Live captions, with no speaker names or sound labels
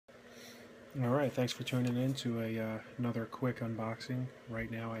Alright, thanks for tuning in to another quick unboxing. Right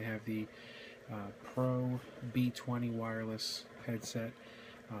now I have the Pro B20 wireless headset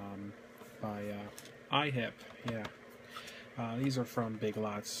by iHip. Yeah, these are from Big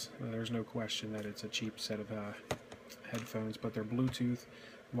Lots. There's no question that it's a cheap set of headphones, but they're Bluetooth,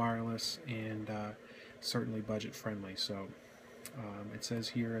 wireless, and certainly budget friendly. So it says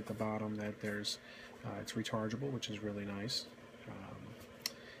here at the bottom that it's rechargeable, which is really nice.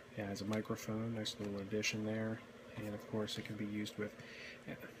 It has a microphone, nice little addition there, and of course it can be used with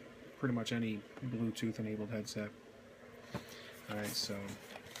pretty much any Bluetooth enabled headset. Alright, so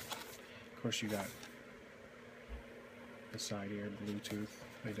of course you got the side here, Bluetooth.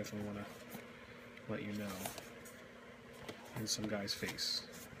 I definitely want to let you know. And some guy's face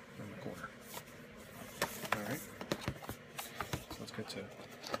in the corner. Alright, so let's get to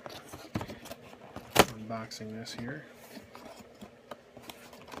unboxing this here.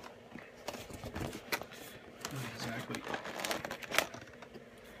 Exactly.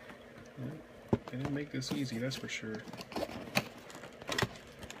 They didn't make this easy, that's for sure.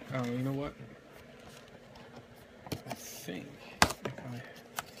 Oh, you know what? I think if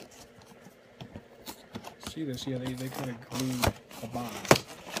I see this, yeah, they kind of glued the box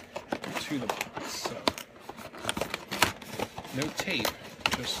to the box, so no tape,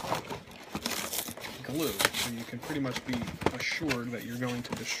 just glue, so you can pretty much be assured that you're going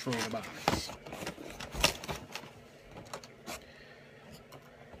to destroy the box.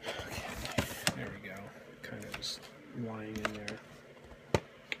 Lying in there.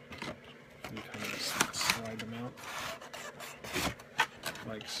 You kind of just slide them out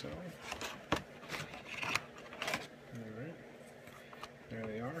like so. Alright, there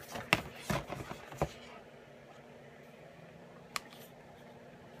they are.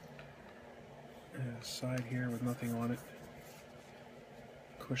 And a side here with nothing on it.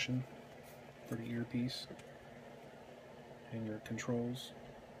 Cushion for the earpiece and your controls.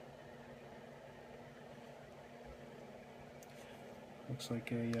 Looks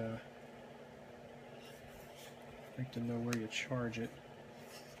like a, like to know where you charge it.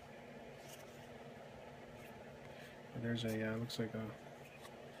 There's a, looks like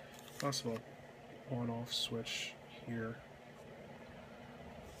a possible on-off switch here.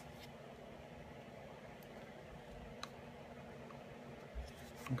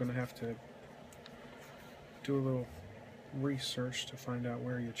 I'm gonna have to do a little research to find out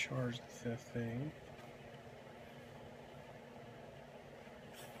where you charge the thing.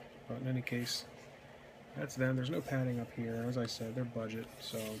 But in any case, that's them. There's no padding up here. As I said, they're budget,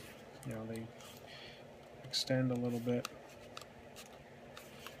 so you know they extend a little bit.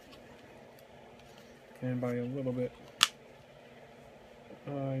 And by a little bit,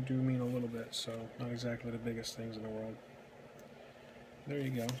 I do mean a little bit, so not exactly the biggest things in the world. There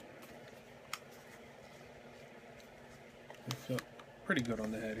you go. They feel pretty good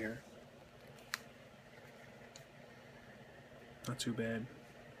on the head here. Not too bad.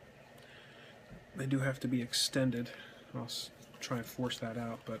 They do have to be extended. I'll try and force that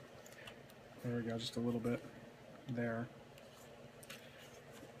out, but there we go, just a little bit there.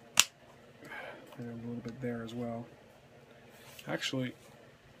 And a little bit there as well. Actually,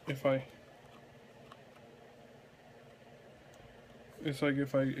 it's like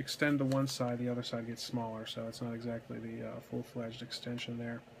if I extend to one side, the other side gets smaller, so it's not exactly the full-fledged extension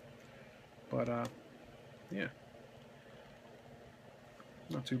there. But, yeah.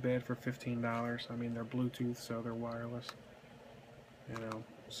 Not too bad for $15. I mean, they're Bluetooth, so they're wireless. You know,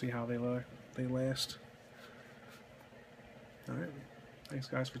 see how they last. Alright. Thanks,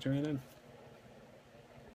 guys, for tuning in.